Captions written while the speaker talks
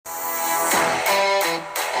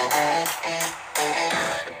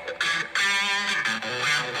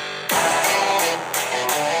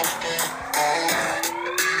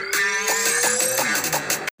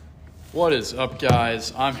What is up,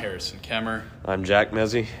 guys? I'm Harrison Kemmer. I'm Jack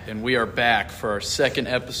Mezzi. And we are back for our second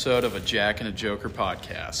episode of a Jack and a Joker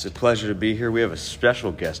podcast. It's a pleasure to be here. We have a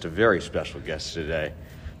special guest, a very special guest today.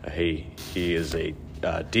 He is a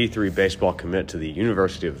D3 baseball commit to the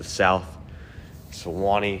University of the South,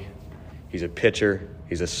 Sewanee. He's a pitcher.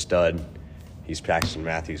 He's a stud. He's Paxton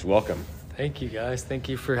Matthews. Welcome. Thank you, guys. Thank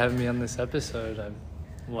you for having me on this episode. I've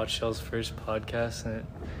watched y'all's first podcast, and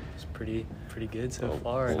it's pretty good so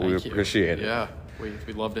far. Well, we appreciate it. Yeah,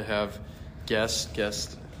 we'd love to have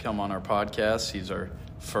guests come on our podcast. He's our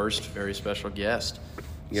first very special guest.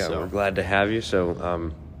 Yeah, we're glad to have you.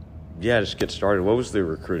 So, just get started. What was the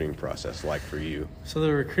recruiting process like for you? So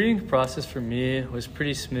the recruiting process for me was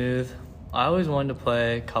pretty smooth. I always wanted to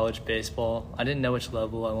play college baseball. I didn't know which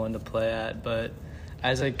level I wanted to play at, but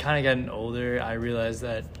as I kind of gotten older, I realized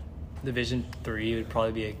that Division III would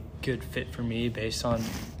probably be a good fit for me based on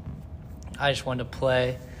I just wanted to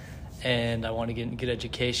play and I wanted to get a good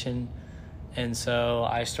education. And so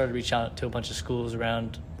I started reaching out to a bunch of schools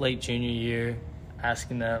around late junior year,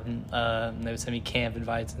 asking them. They would send me camp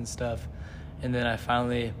invites and stuff. And then I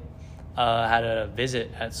finally had a visit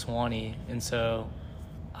at Sewanee. And so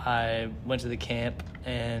I went to the camp,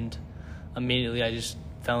 and immediately I just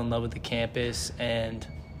fell in love with the campus. And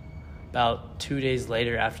about 2 days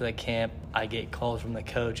later after that camp, I get calls from the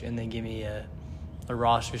coach, and they give me a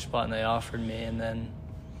roster spot, and they offered me. And then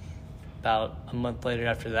about a month later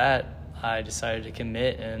after that, I decided to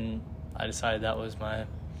commit, and I decided that was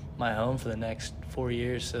my home for the next 4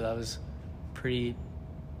 years. So that was a pretty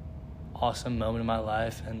awesome moment in my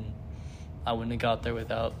life, and I wouldn't have got there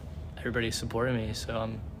without everybody supporting me.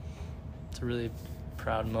 So it's a really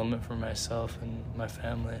proud moment for myself and my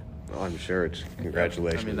family. Well, I'm sure it's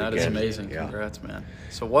congratulations. I mean, that again. is amazing. Yeah. Congrats, man.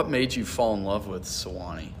 So what made you fall in love with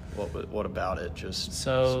Sewanee? What about it?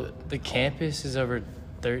 So the campus is over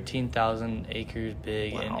 13,000 acres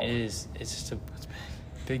big. Wow. And it's just a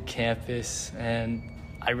big campus, and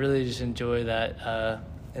I really just enjoy that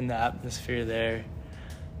in the atmosphere there.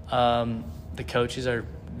 The coaches are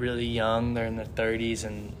really young. They're in their 30s,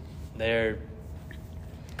 and they're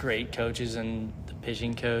great coaches, and the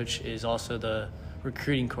pitching coach is also the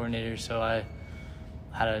recruiting coordinator, so I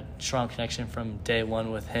had a strong connection from day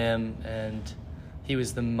one with him, and he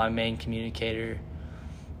was my main communicator.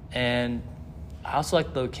 And I also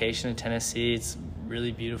like the location in Tennessee. It's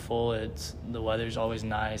really beautiful. The weather's always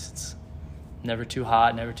nice. It's never too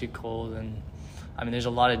hot, never too cold, and I mean, there's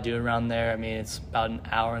a lot to do around there. I mean, it's about an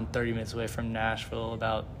hour and 30 minutes away from Nashville,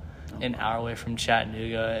 about an hour away from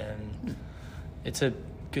Chattanooga, and it's a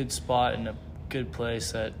good spot and a good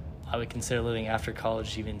place that I would consider living after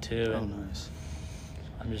college even too. Oh, nice.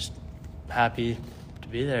 I'm just happy to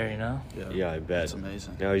be there, you know? Yeah, I bet. That's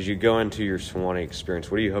amazing. Now, as you go into your Sewanee experience,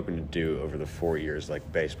 what are you hoping to do over the 4 years, like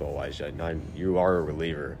baseball-wise? You are a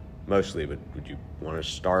reliever mostly, but would you want to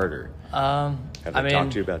start, or have they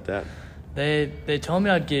talked to you about that? They told me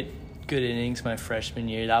I'd get good innings my freshman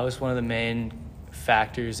year. That was one of the main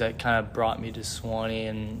factors that kind of brought me to Sewanee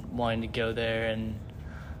and wanting to go there. And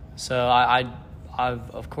so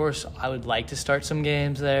of course, I would like to start some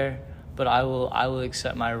games there, but I will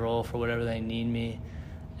accept my role for whatever they need me,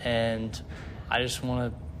 and I just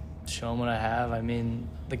want to show them what I have. I mean,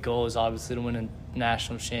 the goal is obviously to win a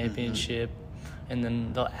national championship, and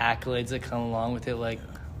then the accolades that come along with it, like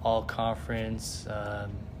all conference,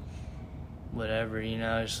 whatever, you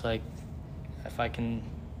know. Just like if I can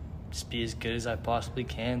just be as good as I possibly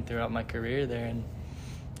can throughout my career there, and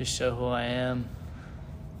just show who I am,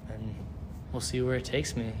 and we'll see where it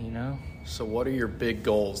takes me, you know? So what are your big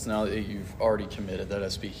goals now that you've already committed? That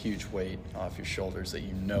has to be a huge weight off your shoulders, that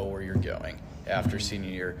you know where you're going after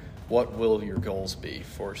senior year. What will your goals be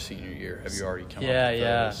for senior year? Have you already come up with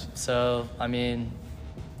those? So, I mean,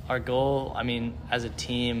 our goal, as a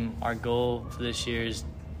team, our goal for this year is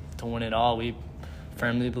to win it all. We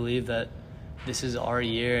firmly believe that this is our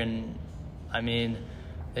year, and, I mean,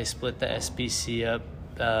 they split the SBC up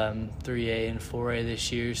 3A and 4A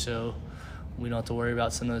this year, so we don't have to worry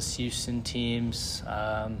about some of those Houston teams.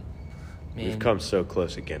 We've come so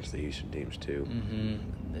close against the Houston teams too.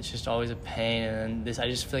 It's just always a pain, and I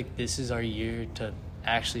just feel like this is our year to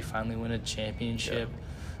actually finally win a championship.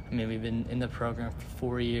 Yeah. I mean, we've been in the program for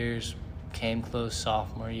 4 years, came close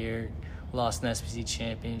sophomore year, lost an SBC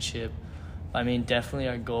championship. I mean, definitely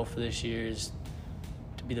our goal for this year is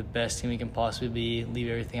to be the best team we can possibly be, leave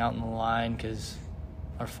everything out on the line, because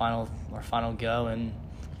our final go, and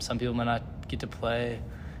some people might not get to play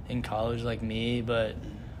in college like me, but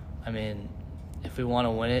I mean, if we want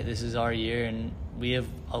to win it, this is our year, and we have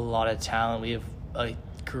a lot of talent. We have a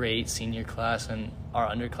great senior class, and our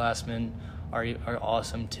underclassmen are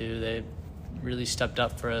awesome too. They really stepped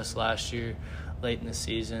up for us last year, late in the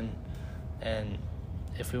season, and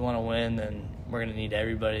if we want to win, then we're going to need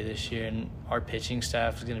everybody this year. And our pitching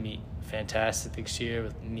staff is going to be fantastic this year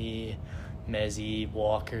with me, Mezzi,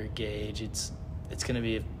 Walker, Gage. It's going to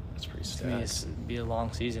be be a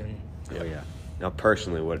long season. Oh yeah. Now,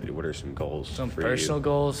 personally, what are some goals? Some for personal you?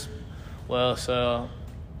 goals. Well, so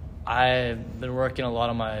I've been working a lot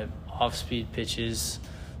on my off-speed pitches.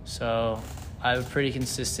 So I have a pretty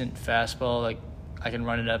consistent fastball. Like I can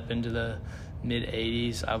run it up into the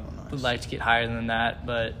mid-80s. I would like to get higher than that,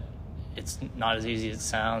 but it's not as easy as it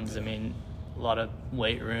sounds. I mean, a lot of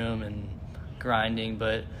weight room and grinding,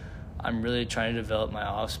 but I'm really trying to develop my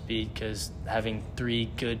off-speed because having 3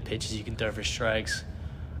 good pitches you can throw for strikes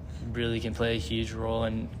really can play a huge role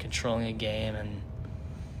in controlling a game and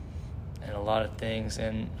a lot of things.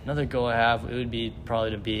 And another goal I have, it would be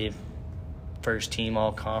probably to be first team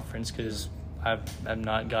all conference because I've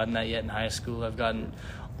not gotten that yet in high school. I've gotten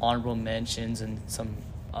honorable mentions and some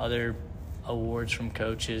other awards from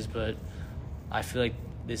coaches, but I feel like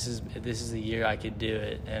this is the year I could do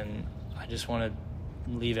it, and I just want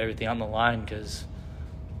to leave everything on the line because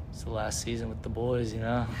it's the last season with the boys, you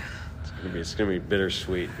know. It's gonna be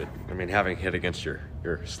bittersweet, but I mean, having hit against your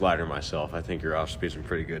slider myself, I think your off speed's in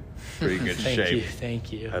pretty good shape.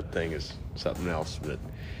 Thank you. That thing is something else. But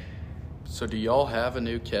So do y'all have a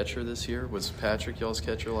new catcher this year? Was Patrick y'all's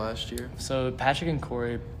catcher last year? So Patrick and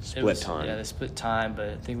Corey Split time. Yeah, they split time, but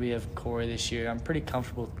I think we have Corey this year. I'm pretty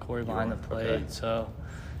comfortable with Corey behind the plate, okay. so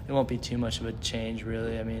it won't be too much of a change,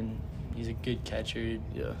 really. I mean, he's a good catcher.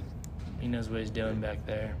 Yeah. He knows what he's doing back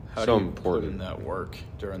there. How So do you important. put in that work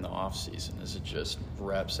during the off season? Is it just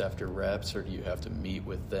reps after reps, or do you have to meet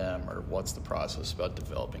with them, or what's the process about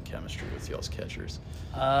developing chemistry with y'all's catchers?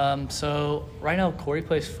 So right now Corey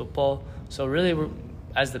plays football. So really,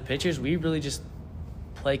 as the pitchers, we really just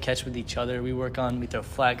play catch with each other. We throw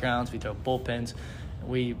flat grounds, we throw bullpens.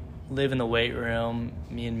 We live in the weight room.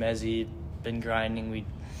 Me and Mezzi been grinding. We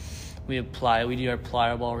do our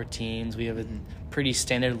plyer ball routines. We have a pretty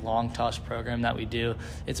standard long toss program that we do.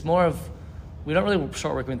 It's more of, we don't really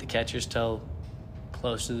start working with the catchers till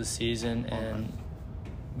close to the season, and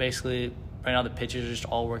basically right now the pitchers are just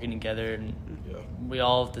all working together, and we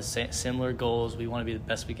all have the similar goals. We want to be the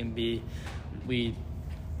best we can be. We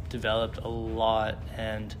developed a lot,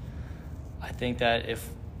 and I think that if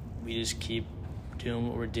we just keep doing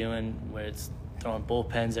what we're doing, where it's throwing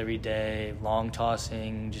bullpens every day, long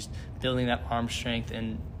tossing, just building that arm strength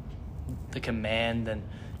and the command, then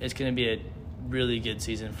it's going to be a really good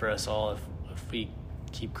season for us all if we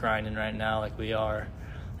keep grinding right now like we are.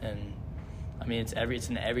 And I mean, it's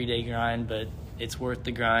an everyday grind, but it's worth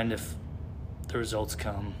the grind if the results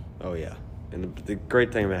come. oh yeah, and the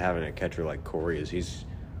great thing about having a catcher like Corey is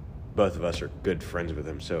both of us are good friends with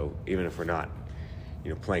him. So even if we're not,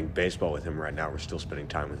 playing baseball with him right now, we're still spending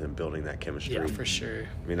time with him, building that chemistry. Yeah, for sure.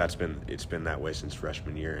 I mean, it's been that way since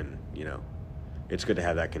freshman year, and it's good to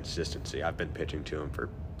have that consistency. I've been pitching to him for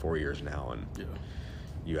 4 years now, and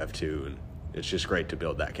you have too, and it's just great to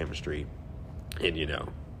build that chemistry and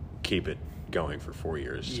keep it going for 4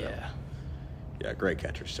 years. So, yeah, great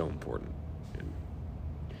catcher, so important.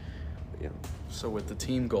 And, So with the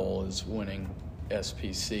team goal is winning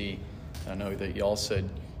SPC, I know that y'all said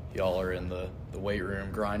y'all are in the weight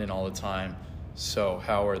room grinding all the time. So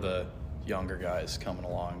how are the younger guys coming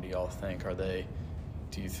along, do y'all think?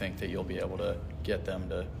 Do you think that you'll be able to get them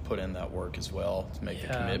to put in that work as well to make the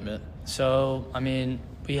commitment? So, I mean,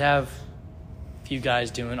 we have a few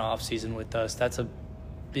guys doing off-season with us. That's a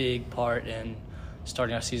big part in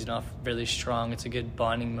starting our season off really strong. It's a good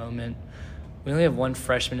bonding moment. We only have one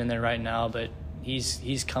freshman in there right now, but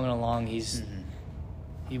he's coming along.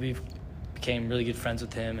 We became really good friends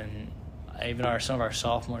with him, and even some of our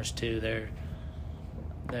sophomores too.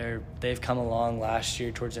 They've come along last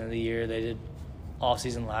year towards the end of the year. They did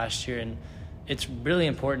off-season last year, and it's really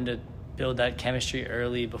important to build that chemistry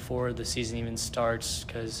early before the season even starts,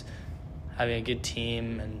 because having a good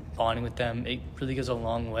team and bonding with them, it really goes a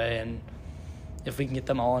long way. And if we can get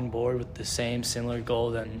them all on board with the similar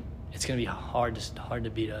goal, then it's going to be hard to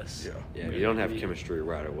beat us. Yeah, if you don't have chemistry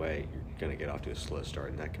right away, you're going to get off to a slow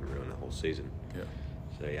start, and that can ruin the whole season. Yeah.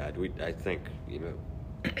 So I think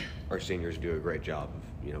our seniors do a great job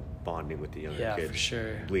of bonding with the younger kids. Yeah, for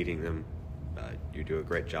sure. Leading them. You do a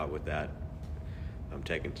great job with that. I'm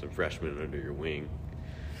taking some freshmen under your wing.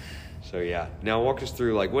 So yeah, now walk us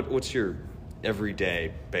through what's your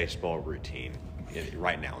everyday baseball routine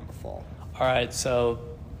right now in the fall? All right, so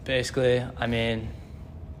basically, I mean,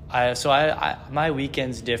 my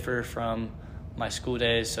weekends differ from my school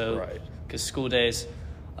days. So, Right. because school days,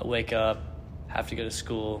 I wake up, have to go to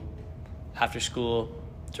school, after school,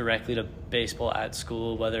 directly to baseball at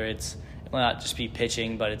school, whether it will not just be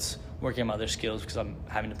pitching, but it's working on other skills because I'm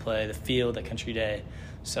having to play the field at Country Day.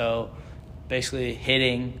 So basically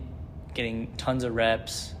hitting, getting tons of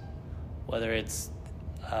reps, whether it's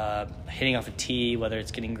hitting off a tee, whether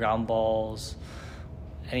it's getting ground balls,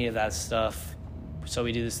 any of that stuff. So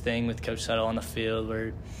we do this thing with Coach Settle on the field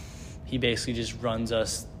where he basically just runs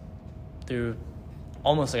us through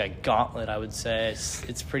almost like a gauntlet, I would say.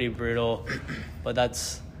 It's pretty brutal, but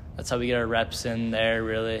that's how we get our reps in there,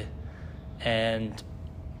 really.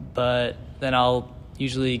 But then almost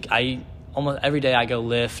every day I go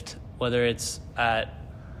lift, whether it's at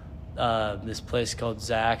this place called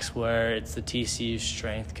Zach's, where it's the TCU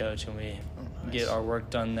strength coach, and we get our work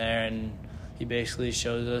done there, and he basically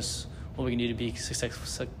shows us what we can do to be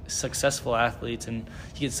successful athletes, and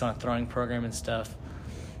he gets on a throwing program and stuff.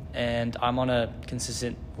 And I'm on a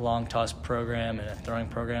consistent long toss program and a throwing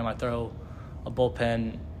program. I throw a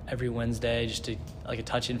bullpen every Wednesday, just to like a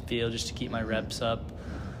touch and field, just to keep my reps up.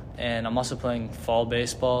 And I'm also playing fall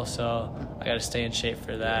baseball, so I got to stay in shape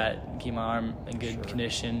for that, keep my arm in good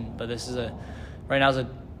condition. But right now is a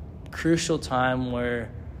crucial time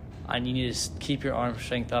where you need to keep your arm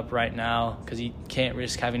strength up right now, because you can't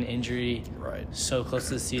risk having an injury so close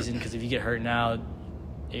to the season, because if you get hurt now,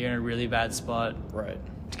 you're in a really bad spot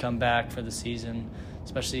to come back for the season,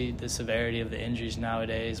 especially the severity of the injuries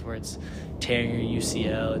nowadays, where it's tearing your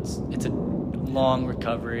UCL. It's a long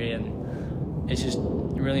recovery, and it's just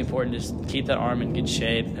really important to just keep that arm in good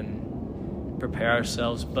shape and prepare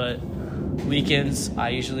ourselves. But weekends, I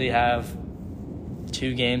usually have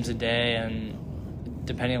 2 games a day, and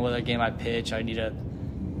depending on what game I pitch, I need to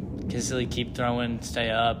consistently keep throwing, stay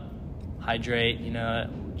up, hydrate,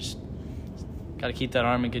 just got to keep that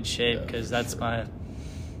arm in good shape, because that's my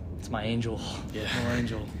angel. Yeah. My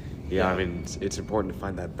angel. Yeah, I mean, it's important to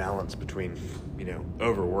find that balance between,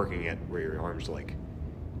 overworking it where your arm's like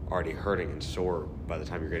already hurting and sore by the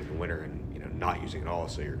time you're getting to winter, and, not using it all,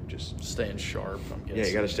 so you're just staying sharp. Yeah,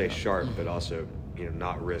 you got to stay sharp, but also,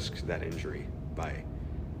 not risk that injury by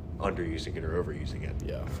underusing it or overusing it.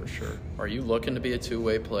 Yeah, for sure. Are you looking to be a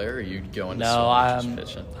two-way player, or are you going to just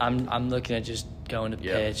pitching? I'm looking at just going to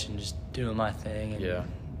pitch and just doing my thing. And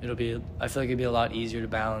I feel like it'd be a lot easier to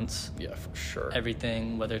balance. Yeah, for sure.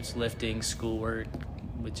 Everything, whether it's lifting, schoolwork,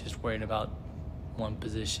 with just worrying about one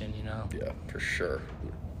position, Yeah, for sure.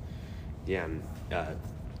 Yeah, and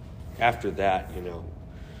after that,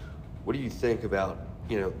 what do you think about,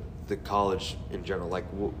 the college in general? Like,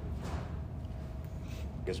 I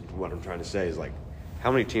guess what I'm trying to say is, like,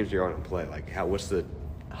 how many teams are you going to play? Like, what's the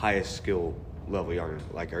highest skill level you're going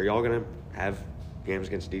to, like, are y'all going to have games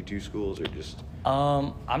against D2 schools, or just?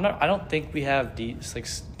 I don't think we have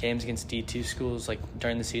games against D2 schools like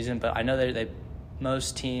during the season, but I know that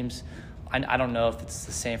most teams. I don't know if it's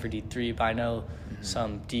the same for D3, but I know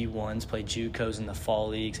some D1s play JUCOs in the fall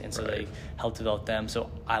leagues, and so they help develop them. So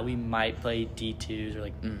we might play D2s or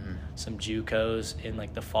some JUCOs in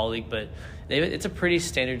like the fall league, but it's a pretty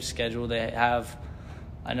standard schedule. They have.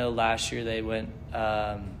 I know last year they went. They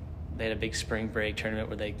had a big spring break tournament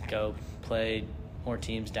where they go play more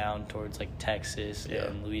teams down towards like Texas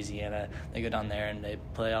and Louisiana. They go down there and they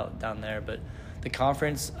play out down there, but the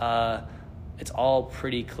conference. It's all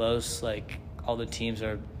pretty close. Like, all the teams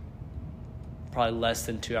are probably less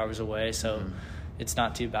than 2 hours away, so it's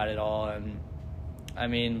not too bad at all. And I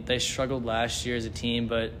mean, they struggled last year as a team,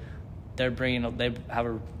 but they have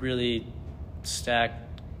a really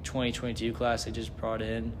stacked 2022 class they just brought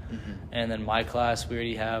in, and then my class, we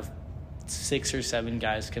already have 6 or 7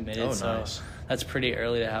 guys committed. Oh, so nice. That's pretty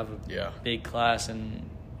early to have a big class, and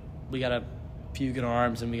we got a few good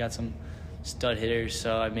arms, and we got some stud hitters.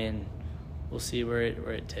 So I mean, we'll see where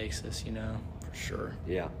it takes us, For sure.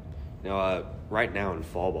 Yeah. Now, right now in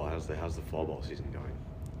fall ball, how's the fall ball season going?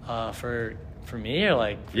 For me, or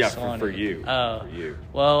like for Sewanee? For you. For you.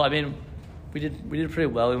 Well, I mean, we did pretty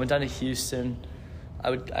well. We went down to Houston. I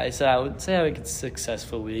would say I had a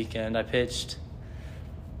successful weekend. I pitched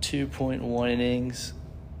 2.1 innings,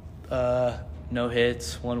 no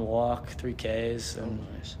hits, 1 walk, 3 Ks. And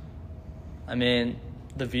nice. I mean,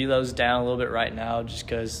 the velo's down a little bit right now, just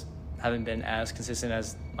because I haven't been as consistent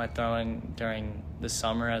as my throwing during the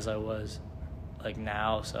summer as I was like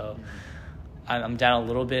now. So I'm down a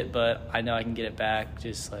little bit, but I know I can get it back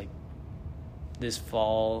just like this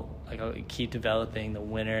fall. Like, I'll keep developing the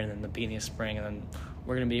winter and then the beginning of spring, and then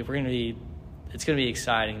it's gonna be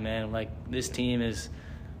exciting, man. Like, this team is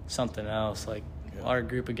something else. Like, our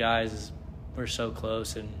group of guys we're so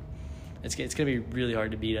close, and it's gonna be really hard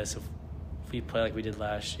to beat us if we play like we did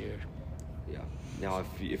last year. Yeah. Now,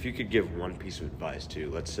 if you could give one piece of advice to,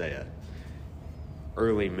 let's say, a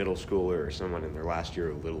early middle schooler or someone in their last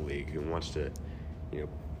year of Little League who wants to,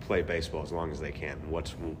 play baseball as long as they can,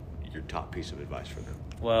 what's your top piece of advice for them?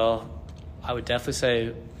 Well, I would definitely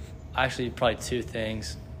say, actually, probably two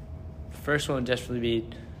things. First one would definitely be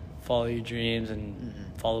follow your dreams and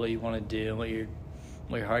follow what you want to do, what your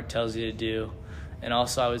heart tells you to do. And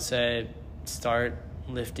also, I would say start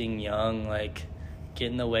lifting young, like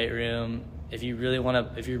get in the weight room. If you're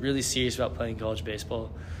really serious about playing college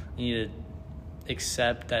baseball, you need to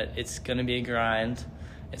accept that it's going to be a grind.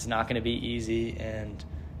 It's not going to be easy, and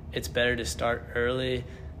it's better to start early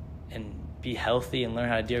and be healthy and learn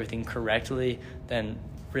how to do everything correctly than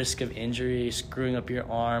risk of injury, screwing up your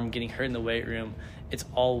arm, getting hurt in the weight room. It's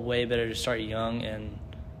all way better to start young and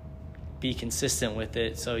be consistent with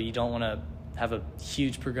it, so you don't want to have a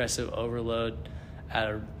huge progressive overload at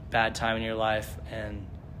a bad time in your life. And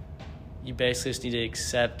you basically just need to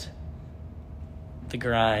accept the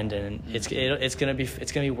grind, and it's gonna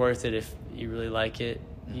be worth it if you really like it.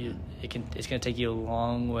 It's gonna take you a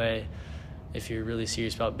long way if you're really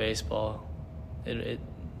serious about baseball.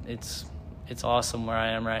 It's awesome where I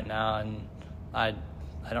am right now, and I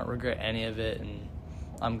don't regret any of it, and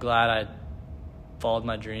I'm glad I followed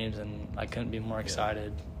my dreams, and I couldn't be more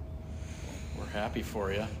excited. We're happy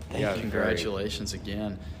for you. Yeah, Congratulations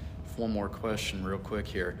again. One more question real quick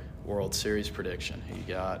here. World Series prediction. Who you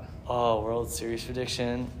got? Oh, World Series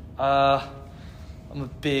prediction. I'm a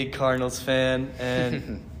big Cardinals fan,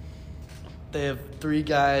 and they have 3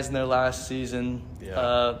 guys in their last season.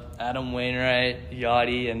 Yeah. Adam Wainwright,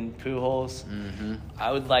 Yachty, and Pujols.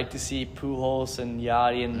 I would like to see Pujols and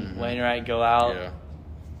Yachty and Wainwright go out. Yeah.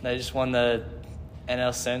 They just won the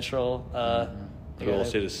NL Central.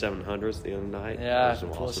 Pujols hit his 700th the other night. Yeah, That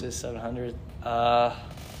was Pujols awesome. hit 700.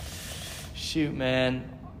 Shoot,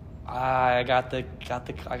 man. I gotta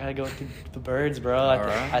go with the Birds, bro. All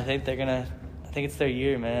right. I think it's their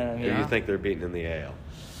year, man. Who do you think they're beating in the AL?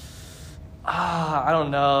 I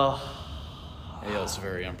don't know. AL's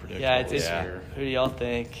very unpredictable. Yeah, this year. Who do y'all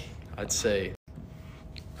think? I'd say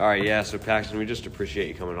All right, yeah. So Paxton, we just appreciate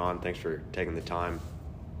you coming on. Thanks for taking the time.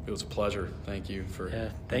 it was a pleasure. Thank you for. Yeah,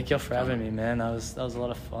 thank y'all for having me, man. That was a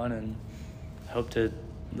lot of fun, and I hope to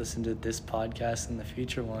listen to this podcast and the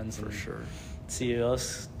future ones. For and sure. See who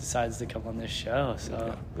else decides to come on this show.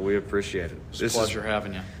 So We appreciate it. It's a pleasure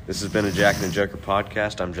having you. This has been a Jack and the Joker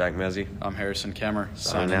podcast. I'm Jack Mezzi. I'm Harrison Kemmer,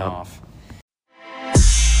 Signing signing out. off.